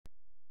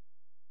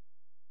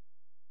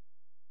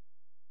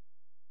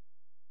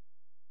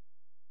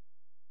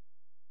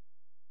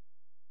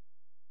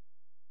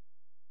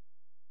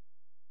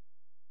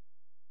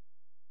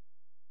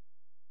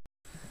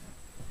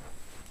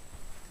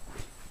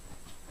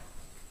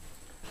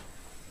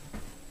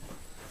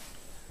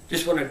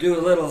Just want to do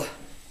a little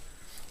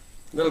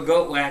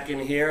goat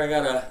whacking here. I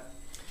got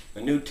a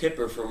new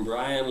tipper from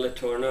Brian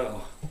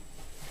LeTorneau.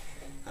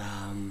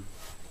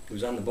 He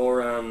was on the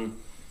Boron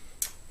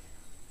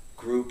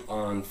group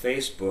on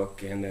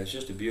Facebook, and it's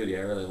just a beauty. I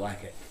really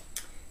like it.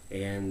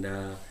 And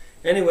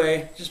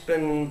anyway, just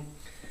been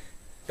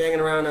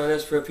banging around on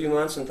this for a few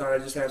months and thought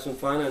I'd just have some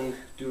fun and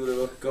do a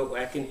little goat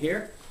whacking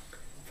here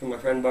from my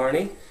friend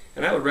Barney.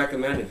 And I would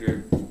recommend, if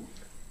you're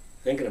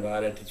thinking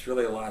about it, it's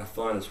really a lot of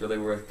fun. It's really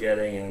worth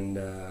getting,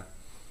 and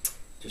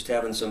just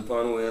having some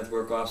fun with,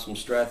 work off some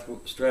stress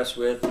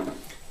with,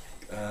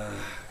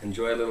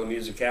 enjoy a little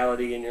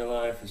musicality in your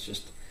life. It's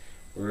just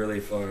really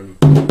fun.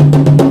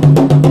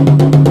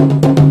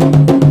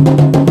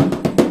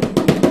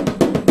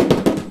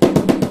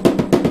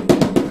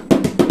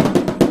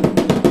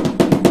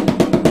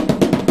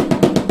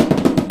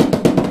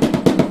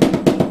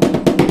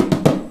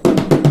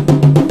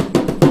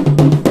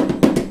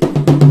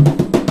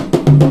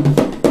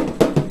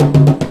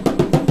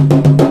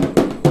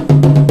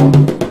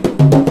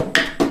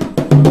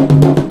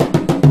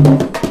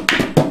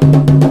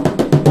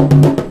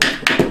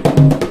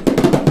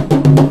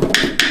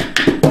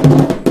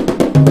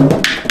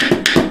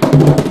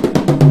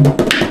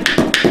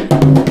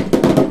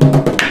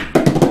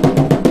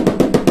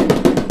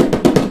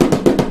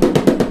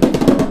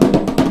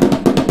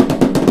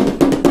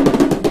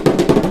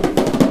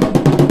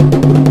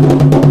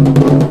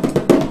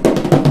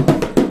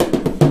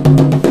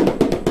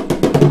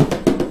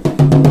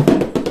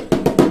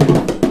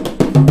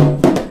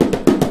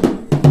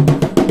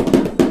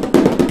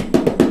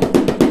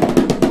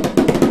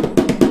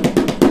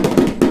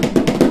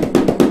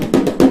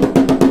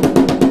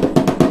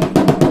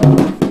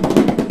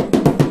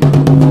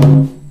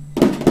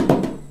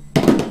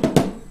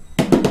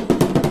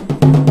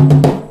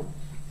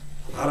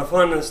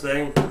 Fun, this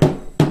thing,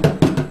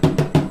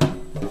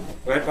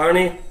 right,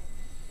 Barney?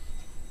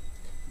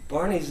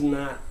 Barney's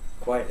not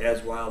quite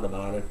as wild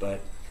about it, but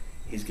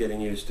he's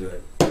getting used to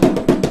it.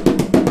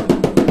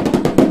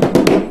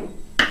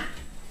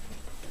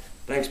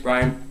 Thanks,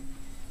 Brian.